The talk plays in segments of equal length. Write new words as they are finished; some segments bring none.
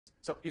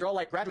So these are all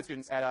like graduate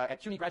students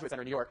at CUNY Graduate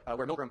Center in New York,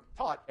 where Milgram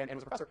taught and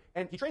was a professor.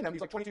 And he trained them,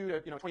 these like 22 to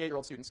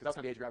 28-year-old students, because that was kind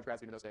of the age of average grad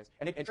student in those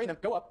days. And trained them,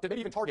 go up to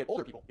maybe even target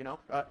older people, and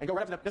go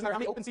right up to them. Doesn't matter how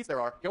many open seats there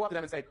are, go up to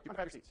them and say, do you want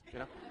to have your seats,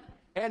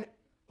 And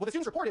what the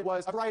students reported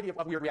was a variety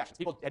of weird reactions.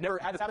 People had never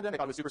had this happen to them. They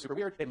thought it was super, super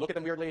weird. They'd look at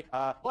them weirdly.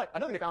 But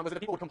another thing they found was that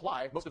people would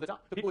comply most of the time.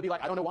 So people would be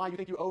like, I don't know why you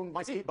think you own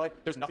my seat, but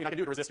there's nothing I can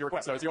do to resist your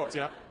request, so it's yours,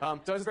 So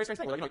it was a very strange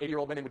thing. Where,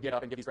 80-year-old women would get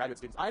up and give these graduate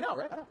students, I know,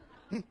 right? I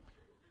know.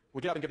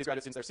 Would get up and give these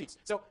graduate students their seats.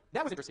 So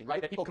that was interesting, right?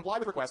 That people comply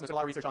with requests, and there's a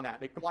lot of research on that.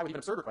 They comply with even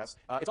absurd requests.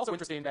 It's also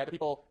interesting that the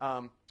people,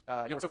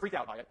 are so freaked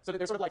out by it. So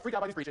they're sort of like freaked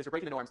out by these breaches, you're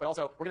breaking the norms, but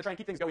also we're going to try and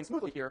keep things going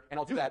smoothly here, and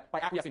I'll do that by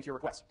acquiescing to your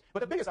request. But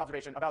the biggest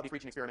observation about these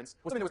breaching experiments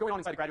was something that was going on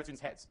inside the graduate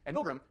students' heads. And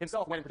Milgram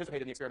himself went and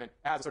participated in the experiment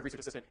as a sort of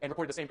research assistant and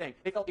reported the same thing.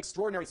 They felt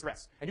extraordinary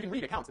stress. And you can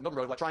read accounts that Milgram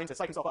wrote, like trying to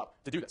psych himself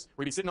up to do this.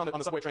 Where he'd be sitting on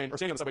the subway train, or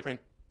standing on the subway train.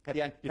 At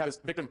the end, he'd have his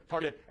victim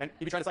targeted, and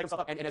he'd be trying to psych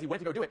himself up. And as he went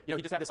to go do it, he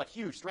just had this like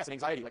huge stress and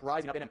anxiety like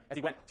rising up in him as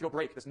he went to go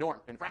break this norm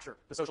and fracture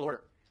the social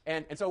order.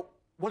 And so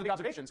one of the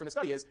observations from the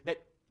study is that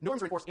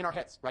norms are enforced in our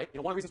heads, right?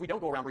 One of the reasons we don't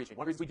go around breaching,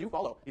 one of the reasons we do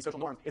follow these social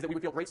norms is that we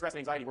would feel great stress and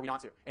anxiety were we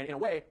not to. And in a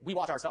way, we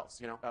watch ourselves,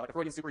 like a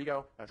Freudian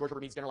superego, George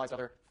Herbert Mead's generalized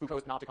other,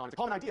 Foucault's panopticon. It's a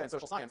common idea in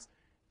social science.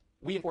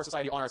 We enforce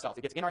society on ourselves.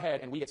 It gets in our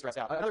head and we get stressed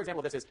out. Another example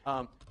of this is,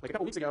 like a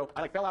couple weeks ago,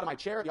 I fell out of my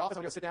chair at the office. I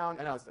went to go sit down,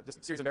 and I was just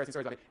a series of embarrassing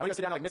stories about me. I went to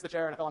go sit down, and missed the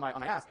chair, and I fell on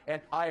my ass,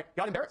 and I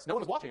got embarrassed. No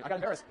one was watching. I got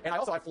embarrassed, and I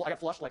got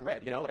flushed like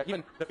red, like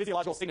even the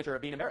physiological signature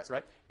of being embarrassed,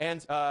 right?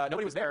 And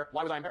nobody was there.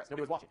 Why was I embarrassed?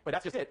 Nobody was watching. But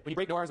that's just it. When you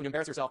break norms, when you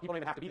embarrass yourself, people don't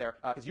even have to be there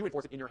because you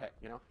enforce it in your head.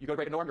 You go to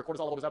break a norm, your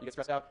cortisol level goes up, you get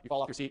stressed out, you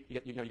fall off your seat, you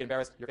get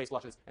embarrassed, your face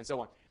flushes, and so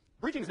on.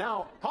 Breaching is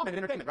now common in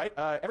entertainment, right?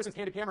 Ever since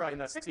Candid Camera in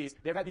the 60s,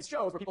 they've had these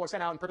shows where people are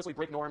sent out and purposely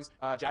break norms.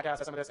 Jackass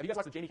has some of this. Have you guys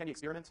watched the Jamie Kennedy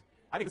Experiment?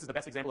 I think this is the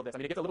best example of this. I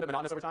mean, it gets a little bit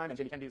monotonous over time, and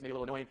Jamie Kennedy is maybe a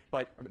little annoying,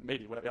 but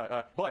maybe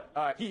whatever.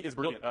 But he is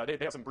brilliant. They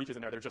have some breaches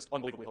in there that are just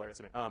unbelievably hilarious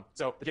to me.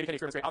 So the Jamie Kennedy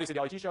Experiment is great. Obviously,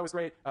 the I002 show is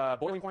great.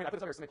 Boiling Point. I put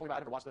this under something about. I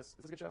never watched this. Is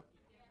this a good show?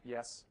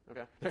 Yes.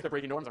 Okay. They're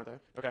breaking norms, aren't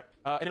they? Okay.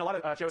 And then a lot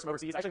of shows from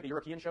overseas. Actually, the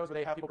European shows where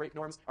they have people break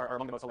norms are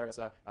among the most hilarious.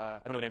 I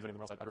don't know the names of any of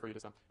them, else I'd refer you to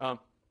some.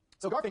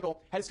 So Garfinkel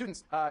had his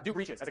students do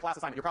breaches as a class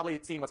assignment. You're probably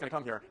seeing what's going to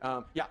come here.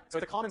 So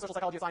it's a common social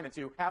psychology assignment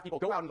to have people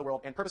go out into the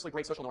world and purposely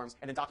break social norms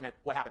and then document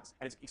what happens.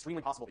 And it's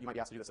extremely possible that you might be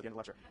asked to do this at the end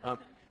of the lecture.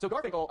 So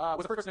Garfinkel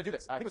was the first person to do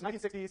this. I think it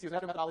was 1960s. He was an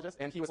methodologist,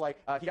 and he was like,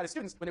 he got his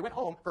students when they went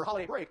home for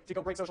holiday break to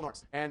go break social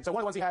norms. And so one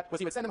of the ones he had was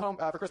he would send them home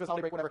for Christmas,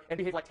 holiday break, whatever, and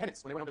behave like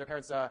tenants when they went home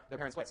to their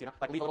parents' place.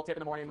 Like leave a little tip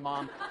in the morning.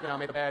 Mom,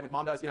 made the bed.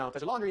 Mom does,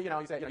 does your laundry.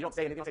 You say, you don't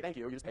say anything. You don't say thank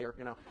you. You just pay her.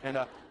 And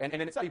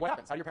then it's study what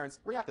happens. How do your parents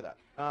react to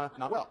that?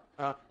 Not well.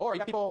 Or you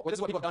got people. Well, this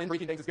is what people have done in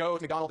breaching things: is go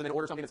to McDonald's and then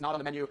order something that's not on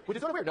the menu, which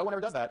is sort of weird. No one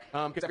ever does that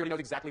because everybody knows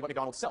exactly what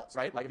McDonald's sells,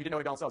 right? Like if you didn't know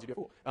what McDonald's sells, you'd be a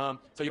fool.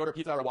 So you order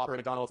pizza or a Whopper at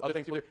McDonald's. Other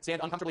things people do: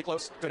 stand uncomfortably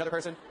close to another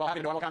person while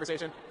having a normal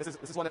conversation. This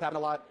is one that's happened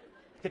a lot.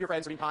 Tip your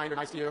friends for being kind or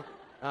nice to you.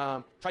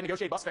 Try to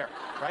negotiate bus fare,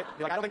 right?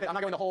 You're like, I don't think I'm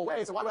not going the whole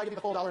way, so why would I give you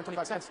the full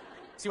 $1.25?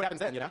 See what happens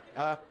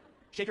then,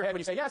 Shake your head when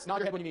you say yes, nod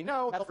your head when you mean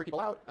no. That'll freak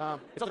people out.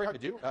 It's also very hard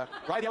to do.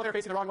 Ride the elevator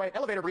facing the wrong way.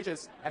 Elevator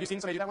breaches. Have you seen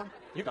somebody do that one?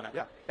 You've done that,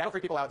 yeah. That'll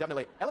freak people out,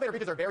 definitely. Elevator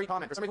breaches are very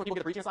common. For some reason, when people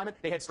get a breaching assignment,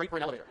 they head straight for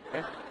an elevator.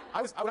 Okay? When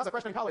I was a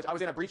freshman in college, I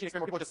was in a breaching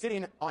experiment where people were just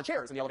sitting on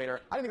chairs in the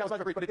elevator. I didn't think that was much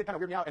of a breach, but it did kind of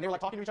weird me out. And they were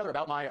like talking to each other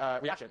about my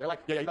reaction. They're like,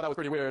 yeah, you thought that was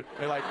pretty weird.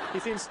 They're like, he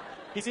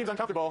seems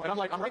uncomfortable, and I'm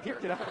like, I'm right here,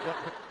 Yeah.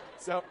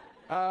 So,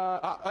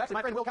 actually,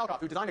 my friend Will Calcoff,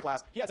 who designed the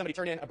class, he had somebody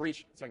turn in a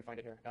breach. So I can find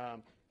it here.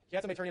 He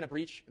had somebody turn in a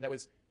breach that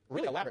was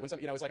really elaborate. When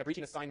it was like a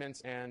breaching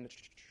assignment, and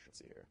let's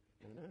see here.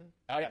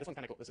 Oh yeah, this one's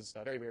kind of cool. This is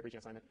a very weird breaching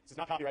assignment. This is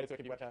not copyrighted, so it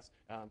can be webcast.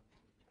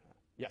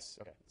 Yes,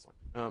 okay, this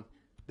one.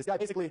 This guy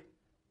basically,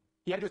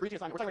 he had to do his breaching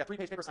assignment. We're talking about a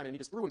 3-page paper assignment, and he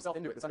just threw himself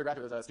into it. This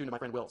undergraduate was a student of my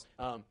friend Will's.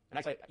 And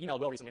actually, I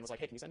emailed Will recently and was like,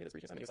 hey, can you send me this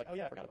breaching assignment? He was like, oh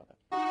yeah, I forgot about that.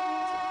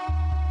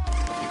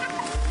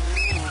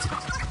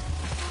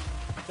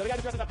 So the guy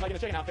just dresses up like in a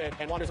chicken outfit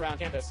and wanders around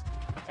campus,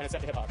 and it's set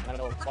to hip hop. I don't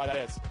know why that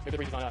is. Maybe the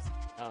breach is on us.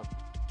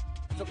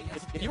 So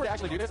if you were to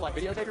actually do this, like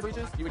videotape your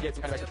breaches, you would get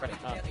some kind of extra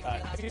credit.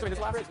 If you do something this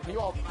elaborate, you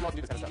all can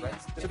do this kind of stuff,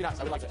 right? This would be nice.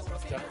 I would like this. So,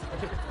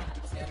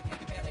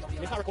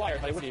 it's not required,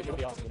 but it would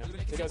be awesome.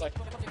 It goes like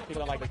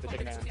people don't like the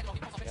chicken man.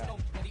 Yeah.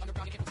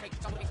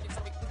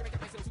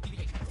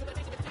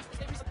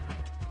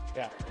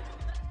 Yeah.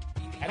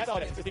 And that's all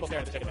it is. Just people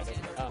staring at the chicken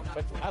man.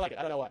 But I like it.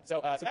 I don't know why.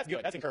 So that's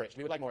good. That's encouraged.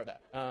 We would like more of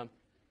that.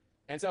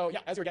 And so yeah,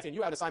 as you were guessing,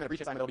 you have an assignment, a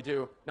breach assignment that'll be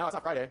due. No, it's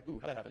not Friday. Ooh,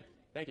 how'd that happen?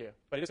 Thank you.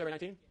 But it is February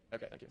 19th?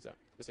 Okay, thank you. So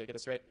just to get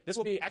this straight, this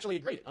will be actually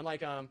graded,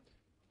 unlike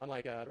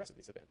the rest of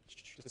these have been.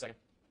 Just a second.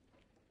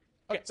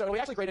 Okay, so it'll be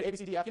actually graded A, B,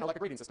 C, D, F, like a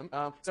grading system.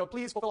 So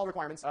please fulfill all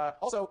requirements.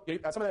 Also,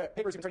 some of the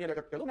papers you can turn in, they're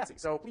a little messy.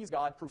 So please,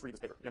 God, proofread this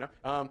paper,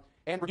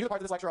 And review the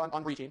parts of this lecture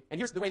on breaching. And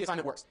here's the way the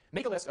assignment works.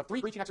 Make a list of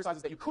 3 breaching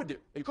exercises that you could do.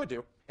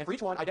 And for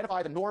each one,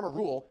 identify the norm or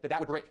rule that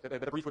would break, that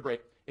the breach would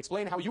break.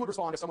 Explain how you would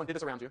respond if someone did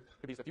this around you.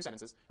 Could be just a few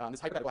sentences. This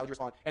is hypothetical. How would you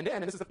respond? And then,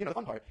 and this is the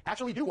fun part,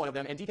 actually do one of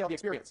them and detail the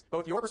experience,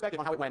 both your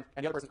perspective on how it went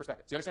and the other person's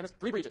perspective. So you understand this?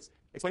 3 breaches.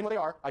 Explain what they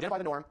are, identify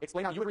the norm,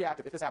 explain how you would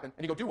react if this happened,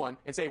 and you go do one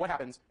and say what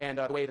happens and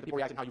the way that the people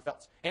reacted and how you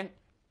felt. And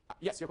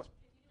yes, your question.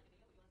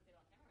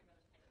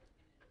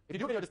 If you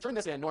do a video, just turn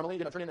this in normally,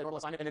 turn in the normal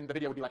assignment, and then the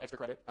video would be like extra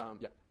credit.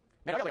 Yeah.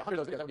 Man, I got like 100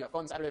 of those videos. That would be a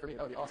fun Saturday for me.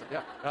 That would be awesome.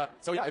 Yeah.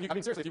 So yeah, I mean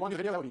seriously, if you want to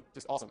do the video, that would be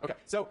just awesome. Okay.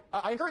 So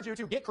I encourage you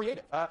to get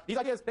creative. These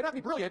ideas, they don't have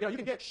to be brilliant. You know, you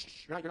can get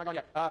you're not gone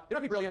yet. They don't have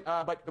to be brilliant,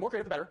 but the more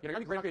creative, the better. You know, you're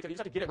gonna be great on creativity. You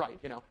just have to get it right.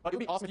 You know, but it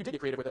would be awesome if you did get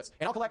creative with this.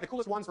 And I'll collect the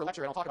coolest ones for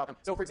lecture, and I'll talk about them.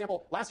 So for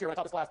example, last year when I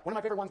taught this class, one of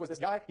my favorite ones was this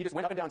guy. He just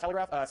went up and down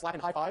Telegraph,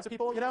 slapping high fives to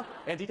people, you know,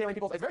 and detailing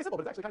people's. It's very simple,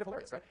 but it's actually kind of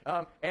hilarious,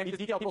 right? And he just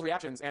detailed people's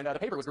reactions, and the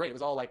paper was great. It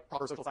was all like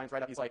proper social science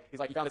write-up. He's like, he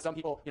found that some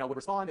people, you know, would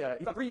respond.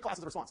 He found 3 classes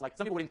of response. Like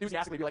some people would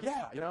enthusiastically be like,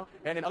 yeah, you know,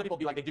 and then other people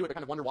would be like, they do it, but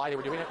kind of wonder why they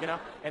were doing it, you know,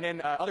 and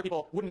then other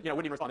people wouldn't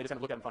even respond. They just kind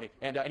of look at him funny.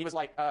 And he was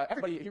like,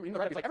 everybody, in the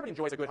write-up, he's like, everybody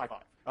enjoys a good high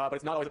five, but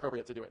it's not always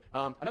appropriate to do it.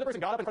 Another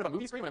person got up in front of a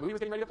movie screen when a movie was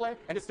getting ready to play,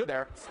 and just stood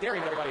there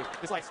staring at everybody,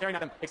 just like staring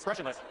at them,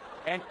 expressionless.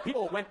 And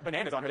people went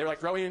bananas on her. They were like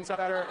throwing stuff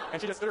at her,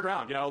 and she just stood her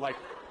ground, you know, like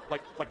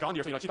Gandhi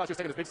or something. You know, she thought she was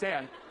taking this big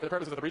stand for the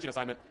purposes of the breaching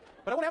assignment.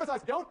 But I want to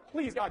emphasize,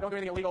 please God, don't do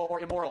anything illegal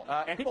or immoral.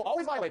 And people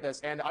always violate this,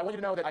 and I want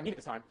you to know that I mean it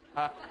this time.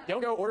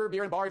 Don't go order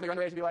beer in bars when you're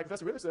underage and be like,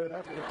 Professor Willis said,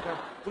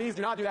 please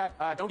do not do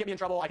that. Don't get me in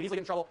trouble. I could easily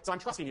get in trouble, so I'm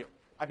trusting you.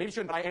 I maybe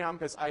shouldn't, but I am,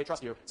 because I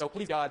trust you. So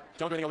please God,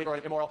 don't do anything illegal or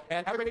immoral.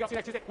 And have a great week. I'll see you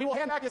next Tuesday. We will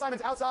hand back the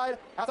assignments outside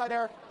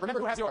there.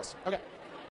 Remember who has yours. Okay.